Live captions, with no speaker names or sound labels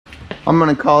I'm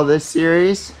gonna call this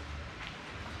series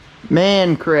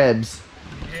Man Cribs.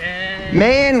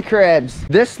 Man Cribs.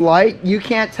 This light, you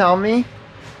can't tell me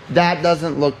that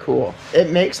doesn't look cool.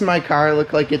 It makes my car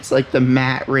look like it's like the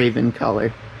matte raven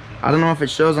color. I don't know if it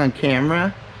shows on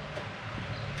camera,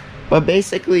 but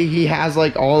basically he has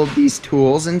like all of these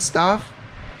tools and stuff.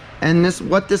 And this,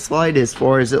 what this light is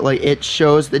for is it like it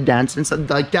shows the dents and stuff.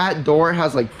 Like that door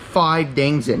has like 5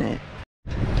 dings in it.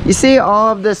 You see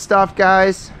all of this stuff,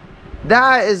 guys?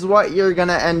 That is what you're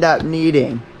gonna end up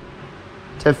needing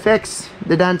to fix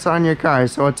the dents on your car.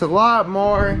 So it's a lot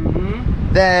more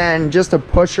than just a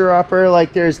pusher upper.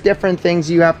 Like there's different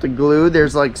things you have to glue.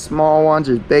 There's like small ones,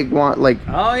 there's big ones, like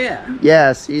oh yeah,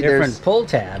 yeah, see different there's pull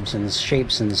tabs and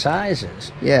shapes and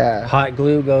sizes. Yeah, hot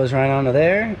glue goes right onto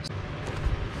there,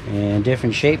 and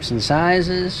different shapes and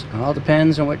sizes. All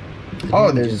depends on what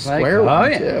oh there's a square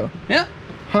one too. Yeah,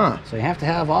 huh, so you have to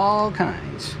have all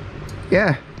kinds.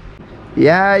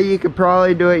 Yeah, you could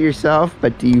probably do it yourself,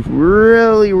 but do you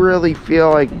really feel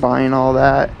like buying all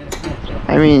that?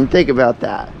 I mean, think about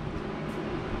that.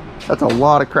 That's a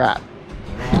lot of crap.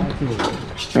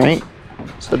 Right?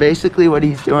 So basically what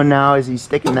he's doing now is he's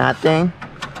sticking that thing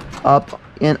up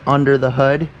in under the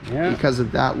hood because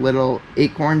of that little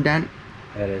acorn dent.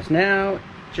 That is now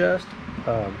just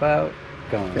about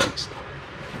gone. Fixed.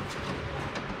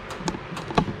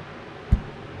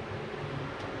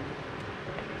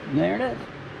 There it is.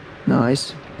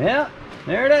 Nice. Yeah,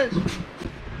 there it is.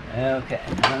 Okay,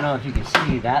 I don't know if you can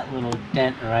see that little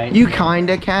dent right You there.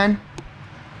 kinda can.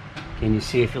 Can you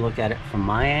see if you look at it from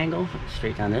my angle,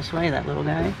 straight down this way, that little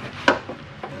guy?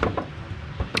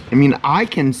 I mean, I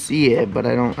can see it, but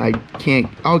I can't.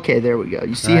 Okay, there we go.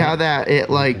 You see how that, it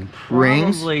like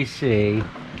rings? Probably see,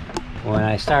 when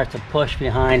I start to push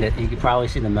behind it, you can probably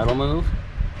see the metal move.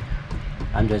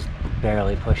 I'm just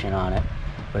barely pushing on it.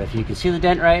 But if you can see the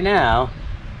dent right now,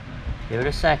 give it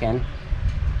a second.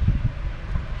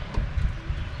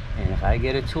 And if I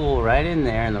get a tool right in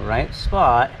there in the right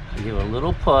spot, I give it a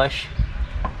little push,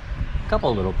 a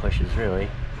couple little pushes really.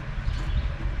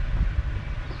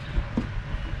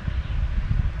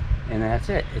 And that's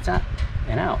it, it's up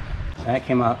and out. That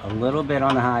came out a little bit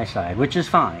on the high side, which is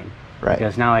fine. Right.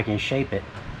 Because now I can shape it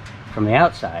from the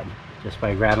outside just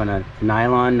by grabbing a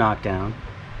nylon knockdown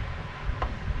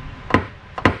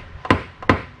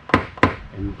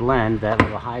and blend that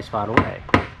little high spot away.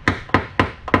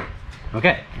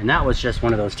 Okay, and that was just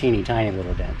one of those teeny tiny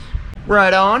little dents.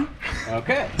 Right on.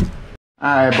 Okay.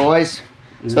 All right, boys.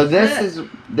 So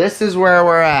this is where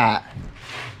we're at.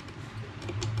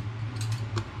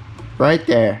 Right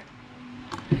there.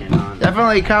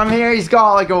 Definitely come here. He's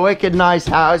got like a wicked nice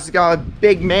house. He's got a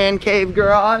big man cave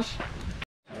garage.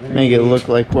 Make it look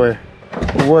like we're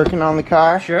working on the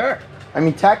car. Sure. I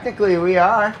mean, technically we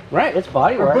are. Right, it's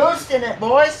body We're work. boosting it,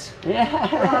 boys. Yeah.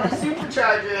 We're on a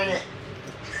supercharger in it.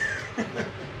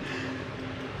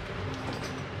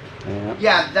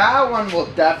 Yeah, that one will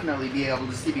definitely be able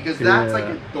to see because that's like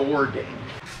a door ding.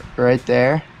 Right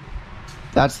there.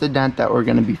 That's the dent that we're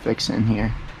going to be fixing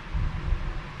here.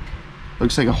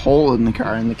 Looks like a hole in the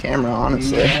car in the camera,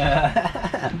 honestly.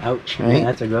 Yeah. Ouch. Right? Yeah,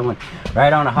 that's a good one.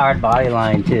 Right on a hard body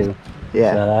line, too.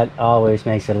 Yeah. So that always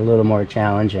makes it a little more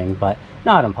challenging, but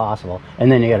not impossible.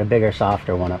 And then you got a bigger,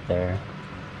 softer one up there.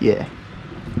 Yeah.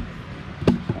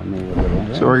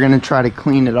 So we're going to try to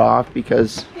clean it off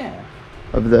because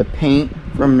of the paint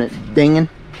from it dinging.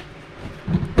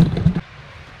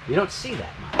 You don't see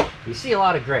that much. You see a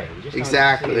lot of gray. You just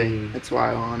exactly. don't see that's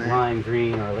why I want it. Lime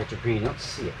green or electric green. You don't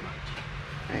see it much.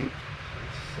 Right.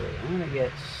 Let's see. I'm going to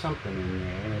get something in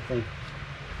there. And I think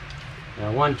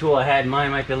one tool I had in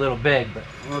mind might be a little big, but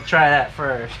we'll try that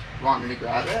first. Want me to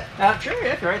grab it? Sure,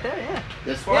 yeah, right there, yeah.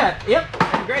 This one? Yeah,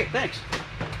 yep. Great, thanks.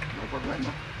 No problem.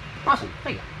 Awesome,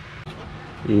 thank you.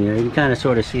 Yeah, you can kind of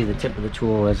sort of see the tip of the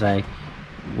tool as I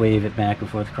wave it back and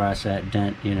forth across that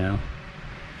dent, you know.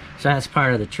 So that's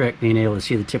part of the trick, being able to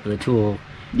see the tip of the tool.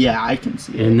 Yeah, I can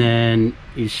see it. And then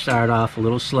you start off a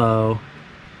little slow.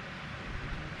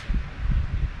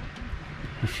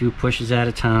 A few pushes at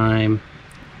a time.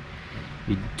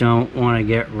 You don't want to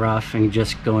get rough and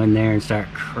just go in there and start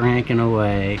cranking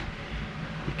away,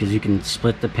 because you can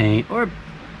split the paint or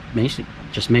basically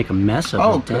just make a mess of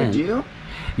the dent. Oh, could you?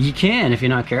 You can if you're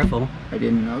not careful. I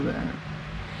didn't know that.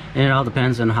 And it all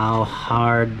depends on how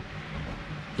hard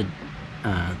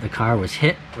the car was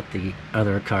hit with the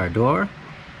other car door.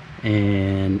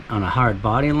 And on a hard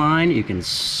body line, you can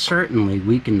certainly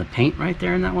weaken the paint right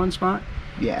there in that one spot.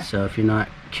 Yeah. So if you're not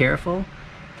careful,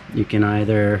 you can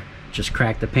either just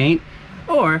crack the paint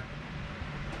or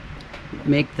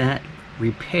make that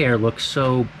repair look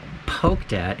so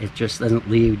poked at it just doesn't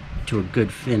leave to a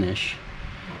good finish,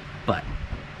 but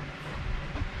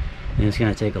it's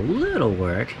going to take a little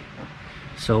work.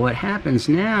 So what happens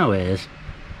now is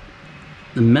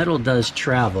the metal does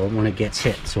travel when it gets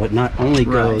hit, so it not only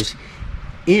goes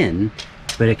in,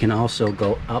 but it can also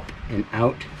go up and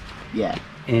out. Yeah.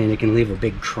 And it can leave a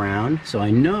big crown. So I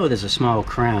know there's a small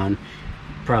crown.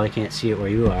 Probably can't see it where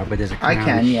you are, but there's a crown I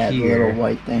can, yeah, here. the little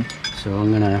white thing. So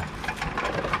I'm gonna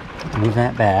move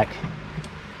that back.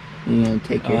 You're gonna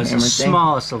take your it's hammer the thing?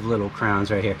 smallest of little crowns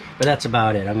right here, but that's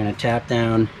about it. I'm gonna tap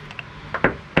down.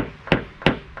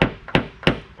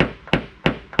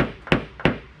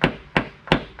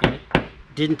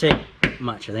 Didn't take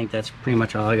much. I think that's pretty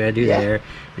much all I gotta do there.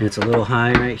 And it's a little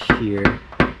high right here.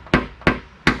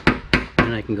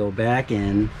 And I can go back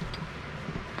in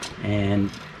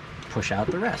and push out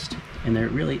the rest. And there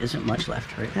really isn't much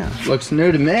left right now. Looks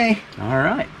new to me. All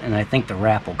right, and I think the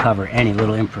wrap will cover any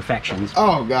little imperfections.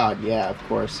 Oh God, yeah, of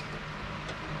course.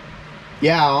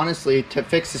 Yeah, honestly, to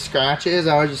fix the scratches,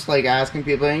 I was just like asking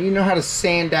people, you know how to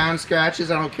sand down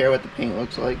scratches? I don't care what the paint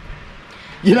looks like.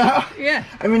 You know? Yeah.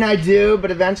 I mean, I do,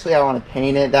 but eventually I want to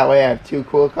paint it. That way I have two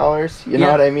cool colors. You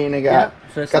know what I mean? I got,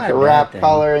 so it's got the wrap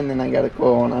color, and then I got a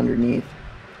cool one underneath.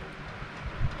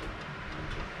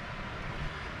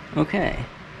 Okay.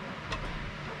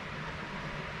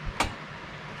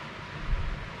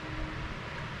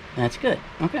 That's good.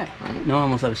 Okay. No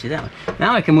one will ever see that one.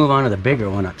 Now I can move on to the bigger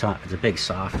one up top. It's a big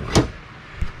soft one.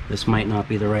 This might not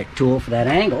be the right tool for that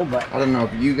angle, but I don't know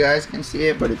if you guys can see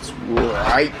it, but it's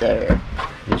right there.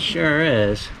 it sure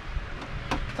is.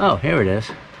 Oh, here it is.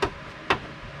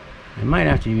 I might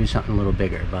have to use something a little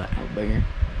bigger, but A little bigger.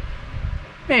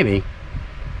 maybe.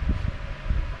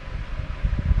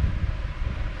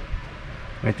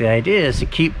 But the idea is to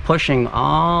keep pushing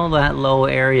all that low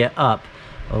area up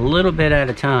a little bit at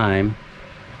a time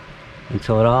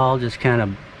until it all just kind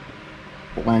of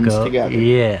Blends together.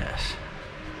 Yes.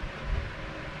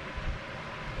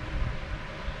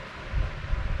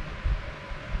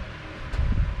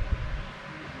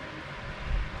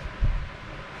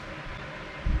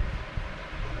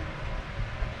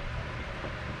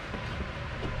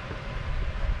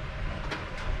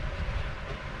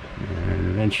 And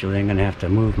eventually I'm going to have to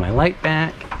move my light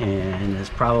back, and there's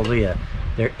probably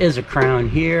there is a crown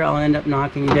here I'll end up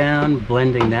knocking down,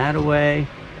 blending that away.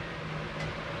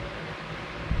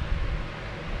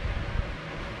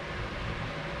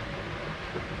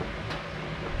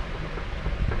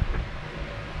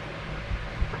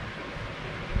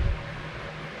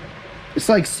 It's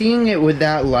like seeing it with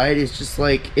that light is just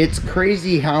like, it's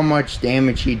crazy how much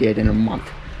damage he did in a month.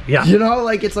 Yeah. You know,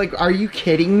 like, it's like, are you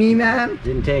kidding me, man?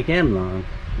 Didn't take him long.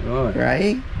 Oh.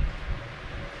 Right?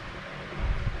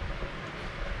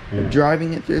 Yeah.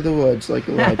 Driving it through the woods like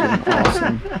a legend.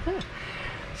 Awesome.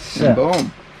 So, and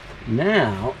boom.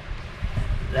 Now,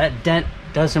 that dent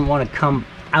doesn't want to come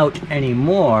out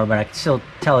anymore, but I can still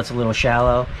tell it's a little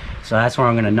shallow. So that's where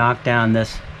I'm going to knock down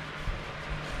this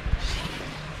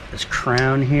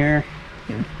crown here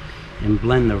and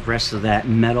blend the rest of that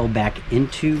metal back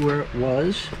into where it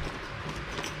was.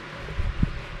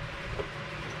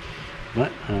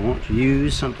 But I want to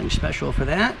use something special for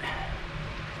that.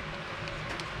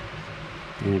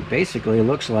 And it basically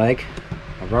looks like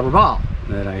a rubber ball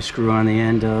that I screw on the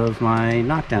end of my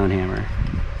knockdown hammer.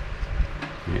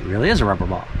 And it really is a rubber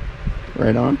ball.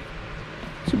 Right on.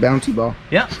 It's a bouncy ball.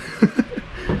 Yep.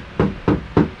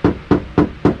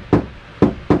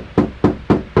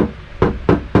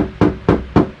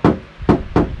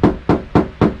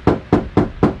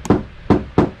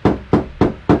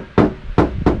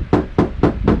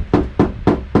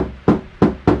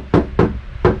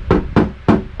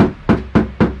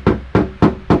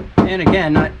 And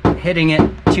again, not hitting it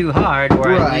too hard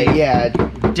where I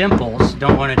leave dimples.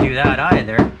 Don't want to do that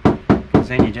either, because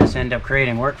then you just end up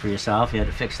creating work for yourself. You had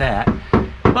to fix that.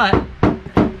 But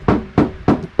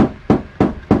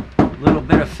a little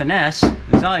bit of finesse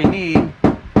is all you need.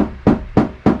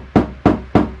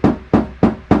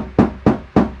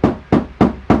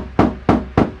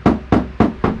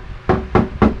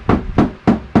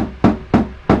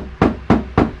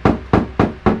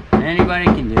 Anybody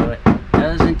can do it.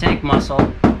 Doesn't take muscle,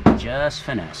 just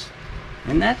finesse.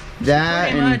 And that's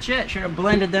pretty much it. Should have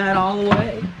blended that all the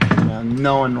way.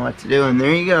 Knowing what to do. And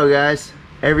there you go, guys.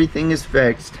 Everything is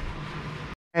fixed.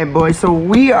 Hey, boys. So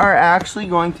we are actually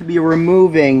going to be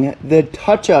removing the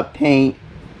touch-up paint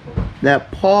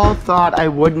that Paul thought I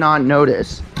would not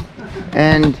notice.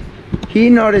 And he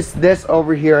noticed this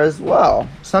over here as well.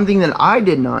 Something that I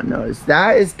did not notice.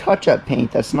 That is touch-up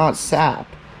paint. That's not sap.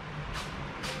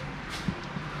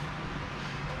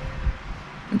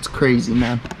 It's crazy,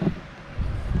 man.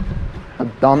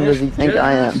 dumb does he think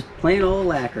I am? Plain old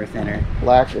lacquer thinner.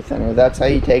 Lacquer thinner. That's how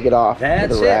you take it off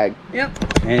with a rag.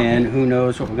 Yep. And who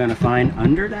knows what we're gonna find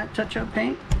under that touch-up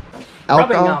paint? Alcohol?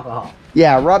 Rubbing alcohol.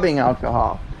 Yeah, rubbing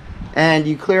alcohol. And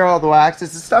you clear all the wax.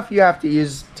 It's the stuff you have to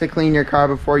use to clean your car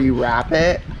before you wrap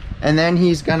it. And then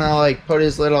he's gonna like put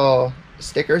his little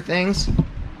sticker things.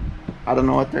 I don't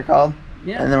know what they're called.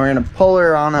 Yeah. And then we're gonna pull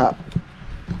her on up.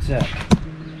 So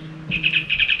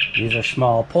these are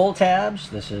small pull tabs.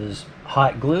 This is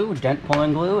hot glue, dent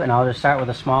pulling glue, and I'll just start with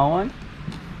a small one.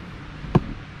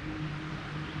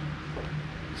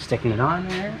 Sticking it on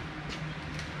there.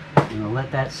 I'm gonna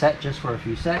let that set just for a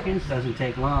few seconds. Doesn't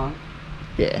take long.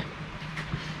 Yeah.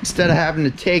 Instead of having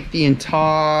to take the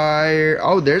entire...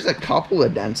 Oh, there's a couple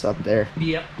of dents up there.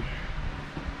 Yep.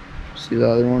 See the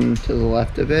other one to the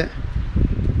left of it?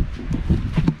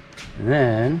 And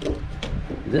then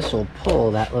this will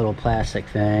pull that little plastic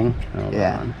thing. Hold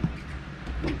on.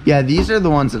 Yeah, these are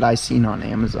the ones that I seen on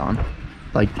Amazon.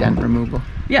 Like dent removal.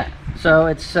 Yeah. So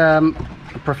it's a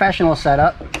professional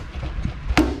setup.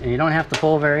 And you don't have to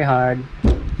pull very hard.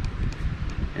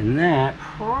 And that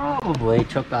probably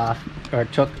took up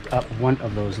one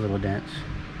of those little dents.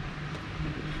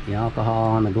 The alcohol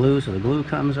on the glue, so the glue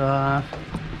comes off.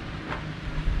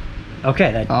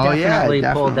 Okay, that definitely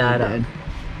pulled that up.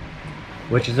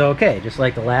 Which is okay, just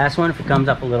like the last one. If it comes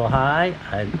up a little high,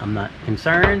 I'm not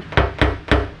concerned.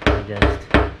 I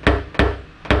just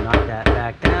knock that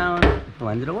back down,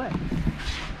 blend it away.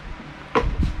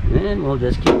 And then we'll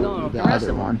just keep going with the rest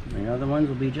of them. The other ones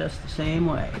will be just the same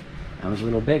way. That was a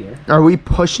little bigger. Are we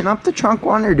pushing up the trunk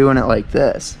one or doing it like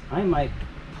this? I might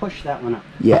push that one up.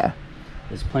 Yeah.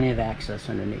 There's plenty of access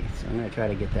underneath. So I'm going to try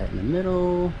to get that in the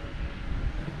middle.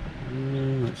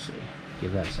 Let's see.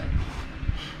 Give that a second.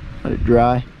 Let it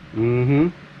dry. Mm-hmm.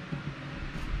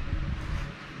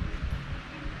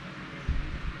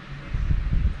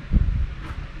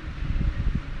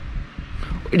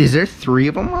 Wait, is there 3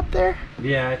 of them up there?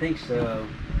 Yeah, I think so.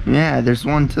 Yeah, there's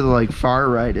one to the like far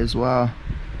right as well.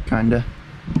 Kinda.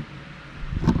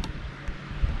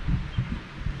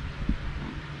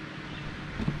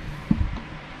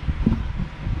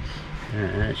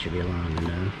 That should be long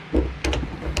enough. You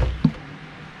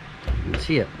can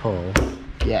see it pull.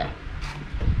 Yeah.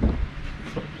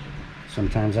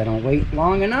 Sometimes I don't wait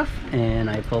long enough and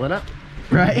I pull it up.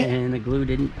 Right. And the glue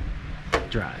didn't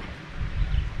dry.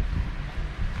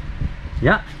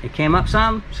 Yeah, it came up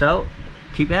some, so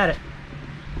keep at it.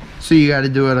 So you got to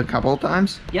do it a couple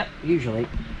times? Yep, usually.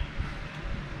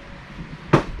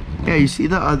 Yeah, you see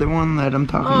the other one that I'm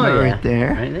talking about right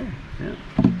there? Right there, yeah.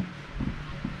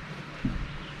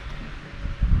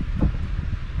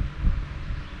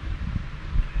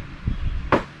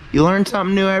 You learn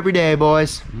something new every day,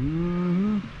 boys.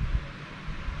 Mm-hmm.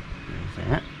 There's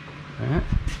that. That.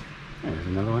 There's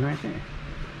another one right there.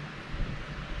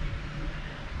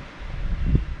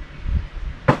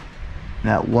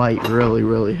 That white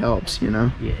really helps, you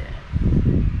know? Yeah.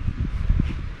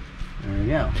 There we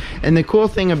go. And the cool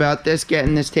thing about this,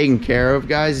 getting this taken care of,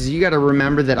 guys, is you got to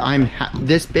remember that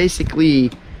this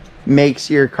basically makes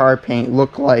your car paint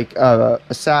look like a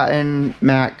satin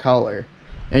matte color.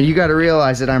 And you got to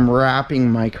realize that I'm wrapping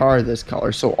my car this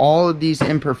color. So all of these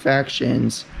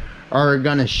imperfections are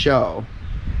going to show.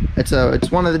 It's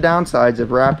one of the downsides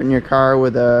of wrapping your car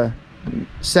with a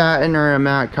satin or a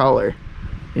matte color,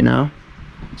 you know?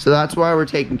 So that's why we're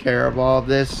taking care of all of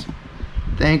this.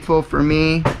 Thankful for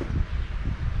me.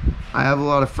 I have a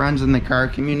lot of friends in the car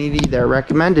community that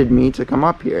recommended me to come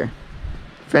up here.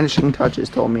 Finishing Touches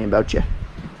told me about you.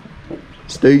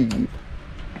 Steve.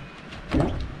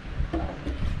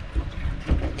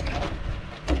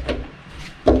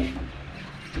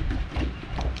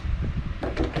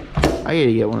 I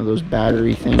gotta get one of those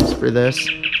battery things for this.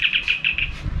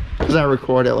 Because I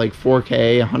record at like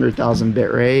 4K, 100,000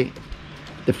 bit rate.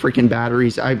 The freaking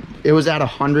batteries, it was at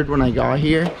 100 when I got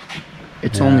here.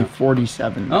 It's only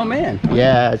 47. Oh man.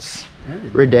 Yeah, it's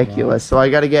ridiculous. So I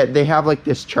gotta get, they have like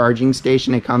this charging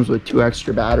station. It comes with 2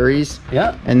 extra batteries.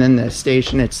 Yeah. And then the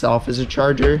station itself is a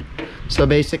charger. So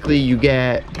basically you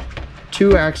get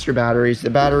 2 extra batteries.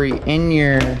 The battery in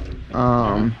your,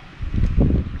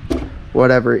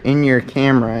 whatever, in your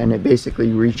camera, and it basically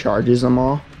recharges them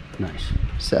all. Nice.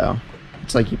 So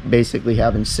it's like basically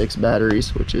having 6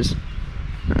 batteries, which is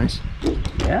nice.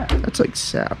 Yeah. That's like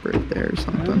sap right there or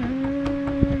something.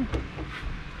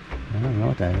 I don't know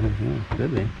what that is. Yeah,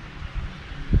 could be.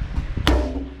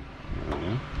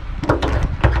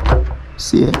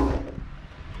 See it?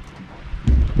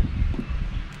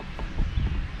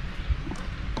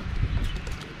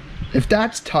 If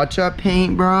that's touch-up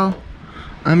paint, bro,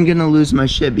 I'm gonna lose my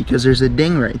shit because there's a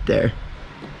ding right there.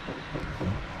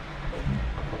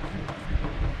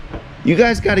 You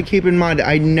guys got to keep in mind,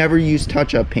 I never use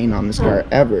touch-up paint on this car,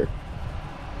 ever.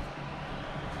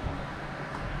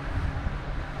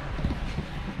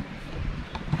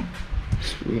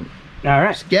 Sweet. All right.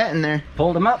 It's getting there.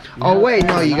 Pulled them up. Oh, wait,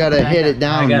 no, you got to hit it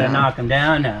down I got to now. knock them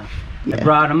down now. Yeah. I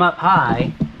brought them up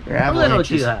high. Your A little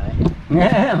too avalanches.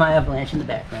 high. My avalanche in the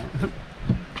background.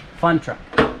 Fun truck.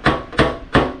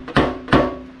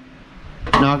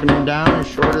 Knocking them down is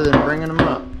shorter than bringing them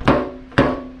up.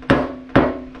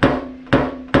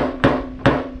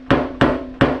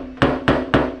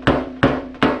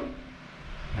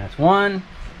 That's one.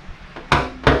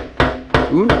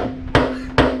 Ooh.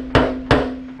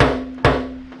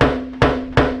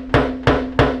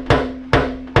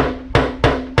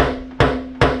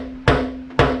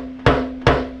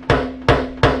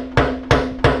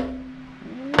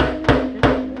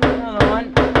 Another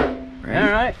one. Right.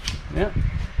 All right. Yep.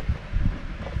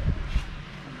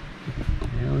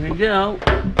 There we go.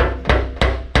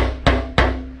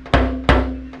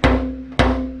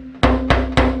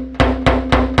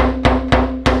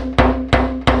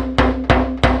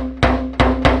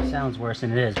 Sounds worse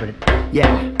than it is, but it.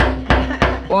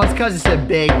 Yeah. Well, it's because it's a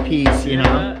big piece, you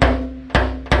know.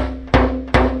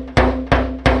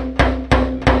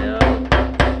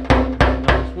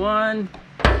 There's one.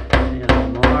 Maybe a little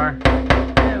more.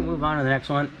 Yeah, move on to the next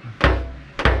one.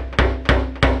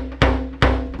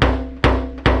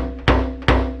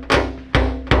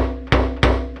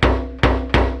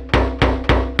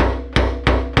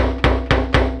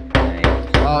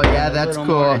 Oh yeah, that's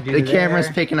cool. The camera's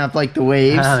picking up like the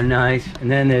waves. Oh, nice. And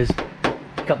then there's a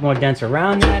couple more dents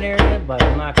around that area, but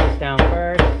I'll knock this down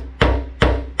first. And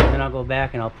then I'll go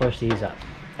back and I'll push these up.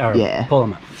 Or Yeah. pull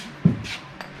them up.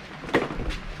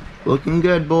 Looking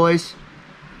good, boys.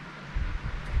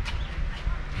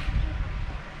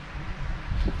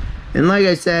 And like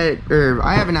I said, or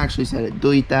I haven't actually said it,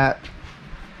 delete that.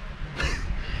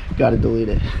 Gotta delete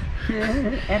it.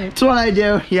 Edit. That's what I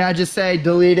do. Yeah, just say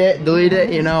delete it,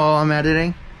 you know, while I'm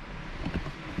editing.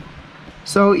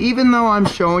 So even though I'm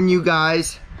showing you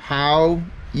guys how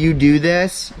you do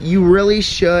this, you really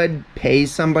should pay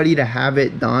somebody to have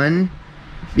it done,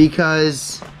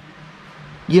 because,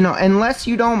 you know, unless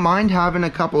you don't mind having a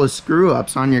couple of screw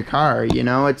ups on your car, you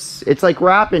know, it's like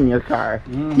wrapping your car.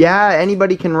 Yeah,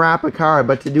 anybody can wrap a car,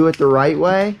 but to do it the right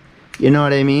way, you know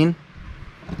what I mean?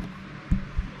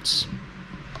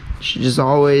 You should just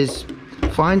always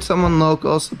find someone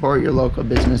local, support your local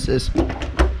businesses. There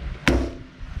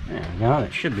we go.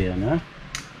 That should be enough.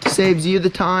 Saves you the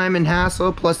time and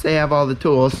hassle, plus they have all the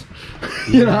tools.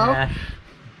 You know?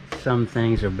 Some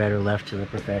things are better left to the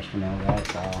professional,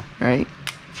 that's all. Right?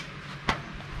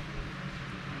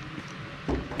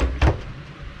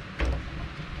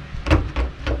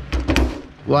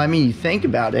 Well, I mean, you think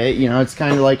about it, you know, it's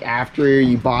kind of like after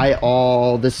you buy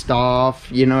all the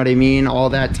stuff, you know what I mean? All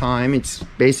that time, it's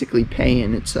basically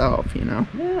paying itself, you know?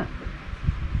 Yeah.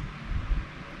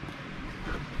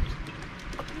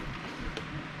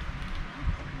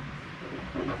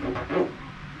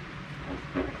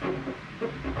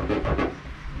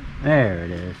 There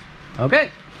it is.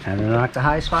 Okay, time to knock the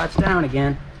high spots down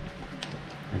again.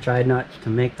 I tried not to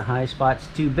make the high spots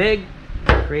too big,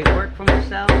 create work for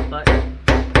myself, but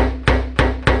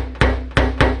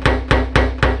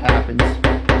Happens.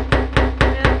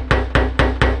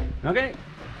 yeah. Okay.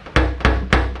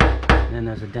 And then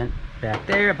there's a dent back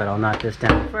there, but I'll knock this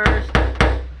down first.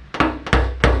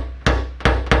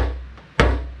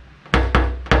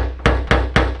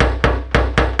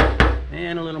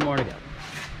 And a little more to go.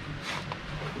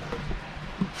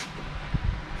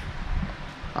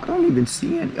 I don't even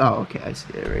see any. Oh, okay, I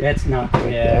see it right. That's not,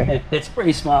 Right yeah, there. it's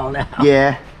pretty small now.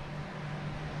 Yeah.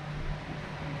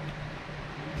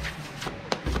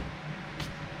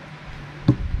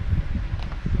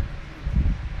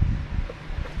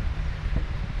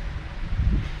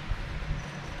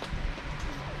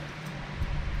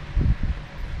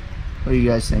 What do you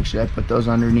guys think? Should I put those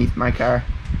underneath my car?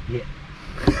 Yeah.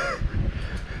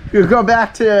 You go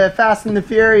back to Fast and the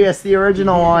Furious, the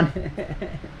original one.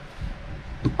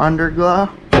 Underglow.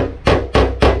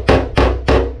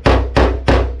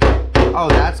 Oh,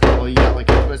 that's cool. You got like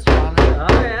a twister on it. Oh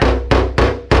yeah.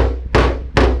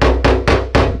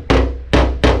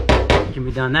 It can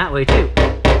be done that way too.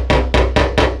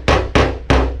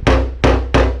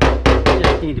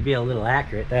 Just need to be a little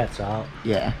accurate, that's all.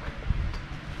 Yeah.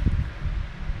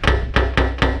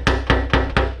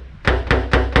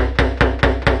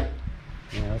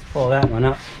 Yeah, let's pull that one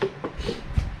up.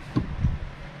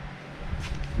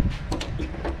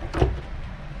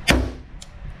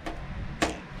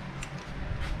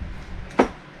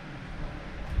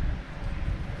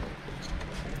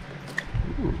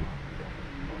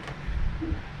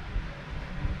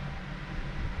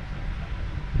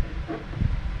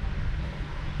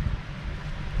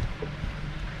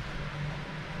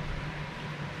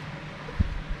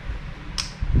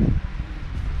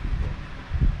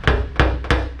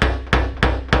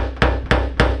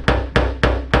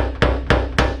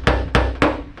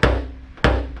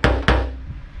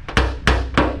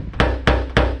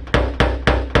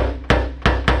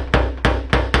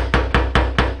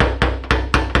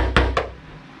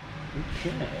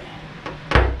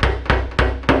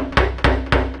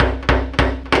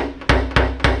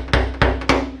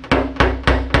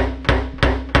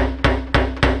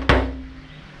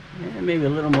 And maybe a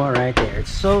little more right there. It's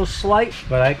so slight,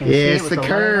 but I can see it's it with the the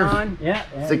curve. light on. Yeah,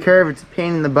 It's the curve. It's a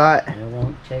pain in the butt. It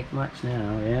won't take much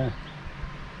now, yeah.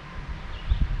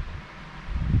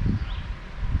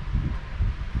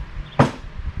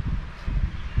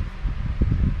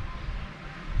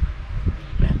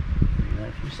 Give that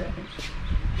a few seconds.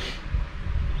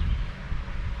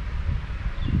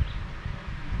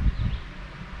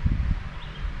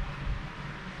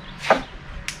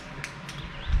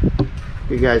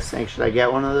 You guys think, should I get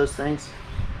one of those things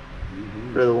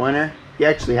for the winter? He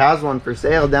actually has one for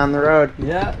sale down the road.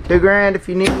 Yeah. $2 grand if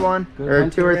you need one, Good or one,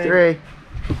 2 or $2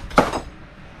 3.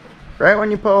 Right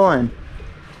when you pull in.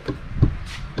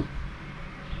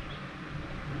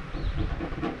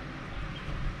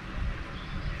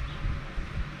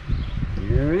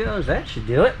 There he goes. That should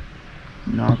do it.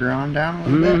 Knock her on down a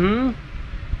little bit.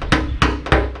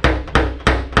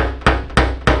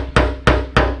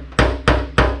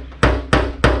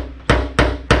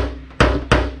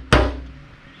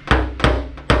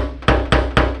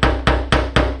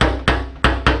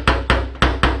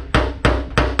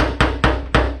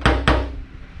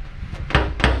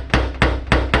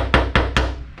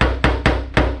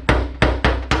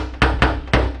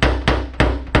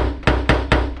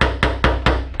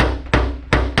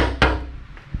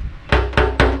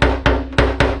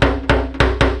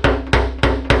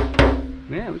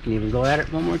 Yeah, we can even go at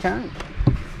it one more time.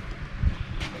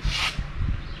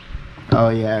 Oh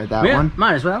yeah, that one?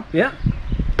 Might as well, yeah.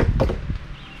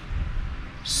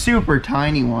 Super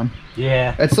tiny one.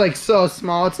 Yeah. It's like so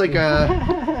small. It's like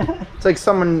a, it's like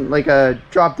someone like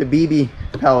dropped a BB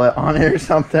pellet on it or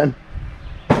something.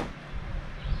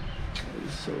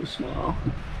 It's so small.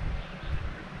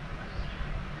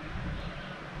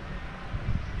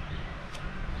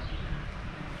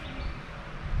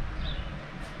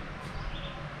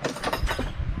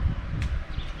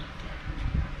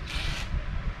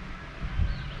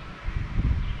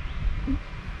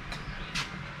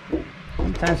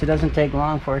 Sometimes it doesn't take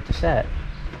long for it to set.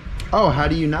 Oh, how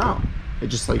do you know? It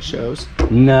just like shows?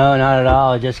 No, not at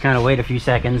all. I just kind of wait a few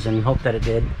seconds and hope that it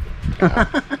did.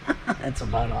 That's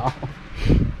about all.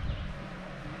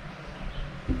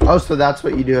 Oh, so that's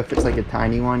what you do if it's like a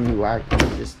tiny one, you whack and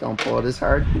you just don't pull it as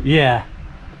hard? Yeah.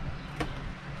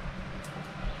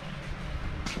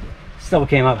 Still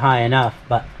came up high enough,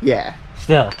 but Yeah.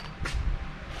 still.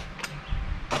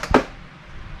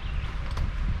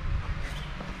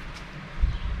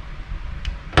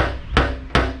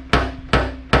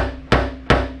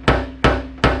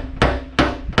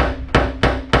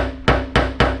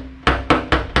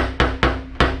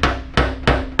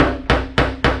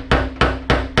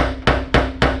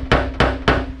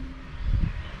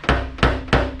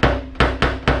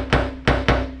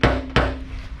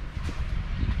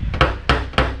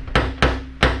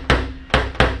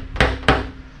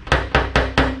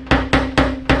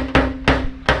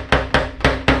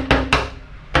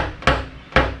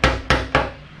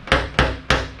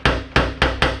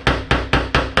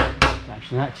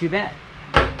 Not too bad.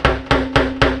 You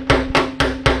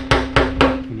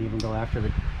can even go after the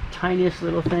tiniest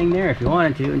little thing there if you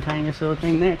wanted to, and tiniest little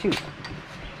thing there too.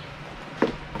 I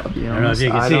don't know if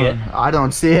you can see it. I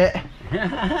don't see it.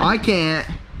 I can't.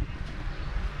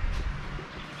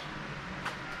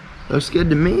 Looks good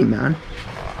to me, man.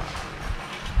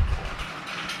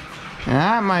 And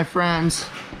that, my friends,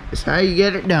 is how you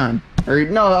get it done. Or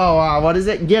no, what is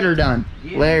it? Get her done.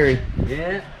 Yeah. Larry.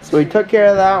 Yeah. So we took care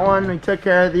of that one. We took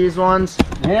care of these ones.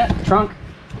 Yeah, trunk.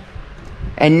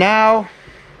 And now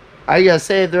I gotta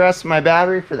save the rest of my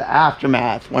battery for the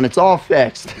aftermath when it's all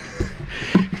fixed.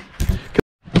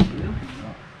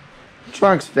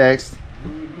 Trunk's fixed.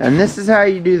 And this is how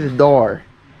you do the door.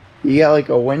 You get like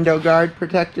a window guard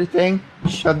protector thing.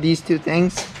 Shove these two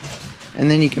things. And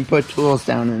then you can put tools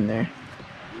down in there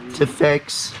to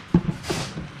fix.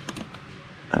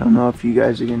 I don't know if you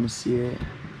guys are gonna see it.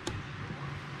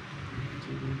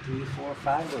 2, 3, 4,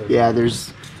 5. Yeah,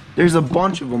 there's a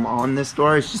bunch of them on this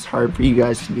door. It's just hard for you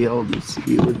guys to be able to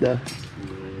see with the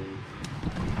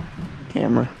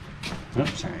camera. Oh,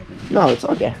 sorry. No, it's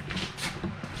okay.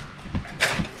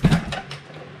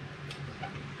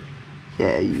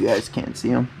 Yeah, you guys can't see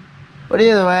them. But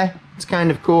either way, it's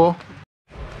kind of cool.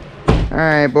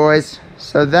 Alright, boys.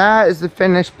 So that is the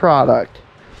finished product.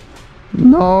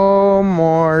 No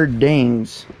more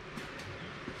dings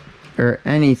or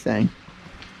anything.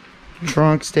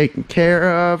 Trunk's taken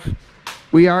care of.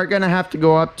 We are gonna have to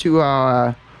go up to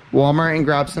Walmart and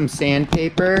grab some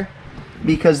sandpaper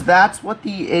because that's what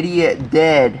the idiot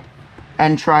did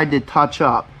and tried to touch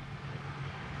up.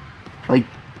 Like,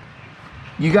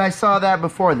 you guys saw that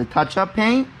before, the touch-up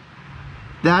paint?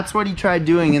 that's what he tried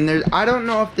doing. And there, I don't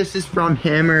know if this is from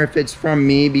him or if it's from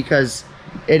me, because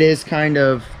it is kind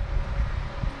of,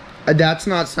 that's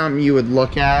not something you would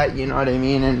look at, you know what I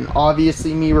mean? And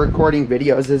obviously me recording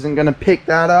videos isn't gonna pick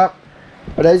that up.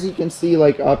 But as you can see,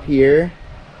 like up here,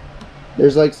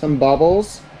 there's like some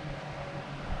bubbles.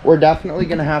 We're definitely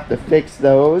gonna have to fix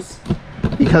those,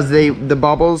 because the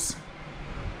bubbles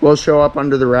will show up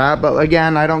under the wrap. But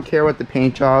again, I don't care what the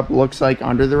paint job looks like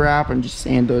under the wrap, and just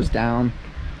sand those down,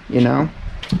 you know?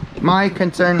 My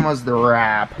concern was the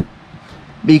wrap,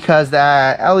 because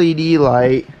that LED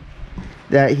light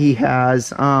that he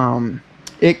has,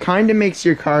 it kind of makes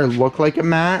your car look like a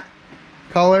matte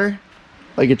color,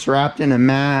 like it's wrapped in a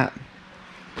matte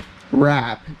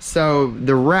wrap. So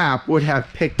the wrap would have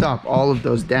picked up all of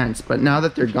those dents, but now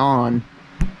that they're gone,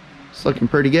 it's looking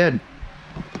pretty good.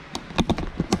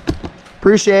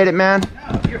 Appreciate it, man.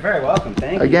 Oh, you're very welcome.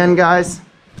 Thank you. Again, guys.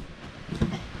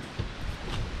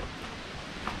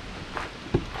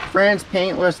 France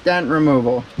paintless dent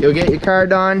removal. You'll get your car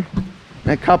done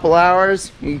in a couple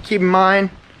hours. You keep in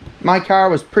mind, my car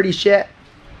was pretty shit.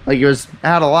 Like it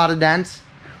had a lot of dents.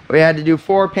 We had to do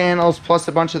 4 panels plus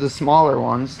a bunch of the smaller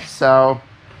ones. So,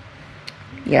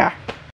 yeah.